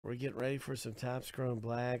We're getting ready for some Topps Chrome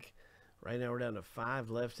Black. Right now we're down to 5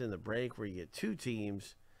 left in the break, where you get 2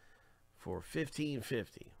 teams for $15.50.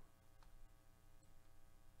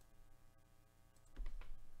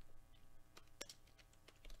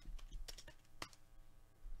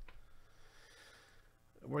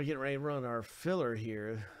 We're getting ready to run our filler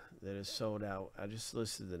here that is sold out. I just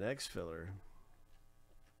listed the next filler.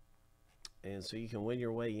 And so you can win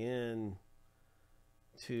your way in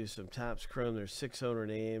to some Topps Chrome. There's 6 owner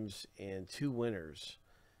names and 2 winners.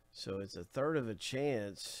 So it's a third of a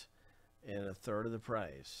chance and a third of the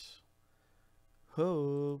price.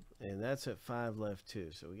 Hope. And that's at 5 left too.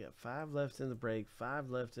 So we got 5 left in the break,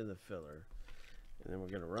 5 left in the filler. And then we're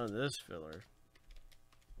going to run this filler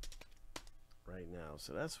right now.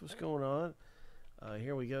 So that's what's going on.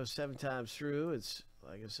 Here we go, 7 times through. It's,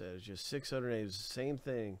 like I said, it's just 6 owner names. Same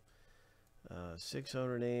thing. 6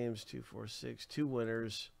 owner names, 2, 4, 6, 2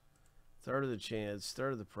 winners, third of the chance,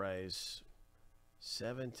 third of the price,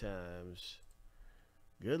 7 times.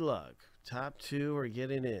 Good luck. Top 2 are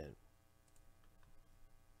getting in.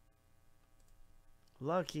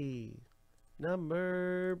 Lucky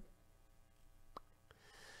number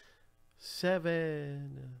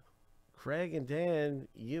 7. Craig and Dan,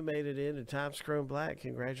 you made it into Topps Chrome Black.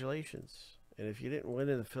 Congratulations. And if you didn't win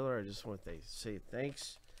in the filler, I just want to say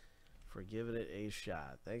thanks for giving it a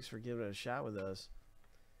shot. Thanks for giving it a shot with us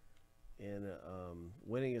and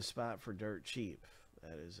winning a spot for dirt cheap.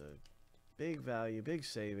 That is a big value, big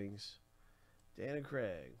savings. Dan and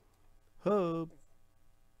Craig. Hope.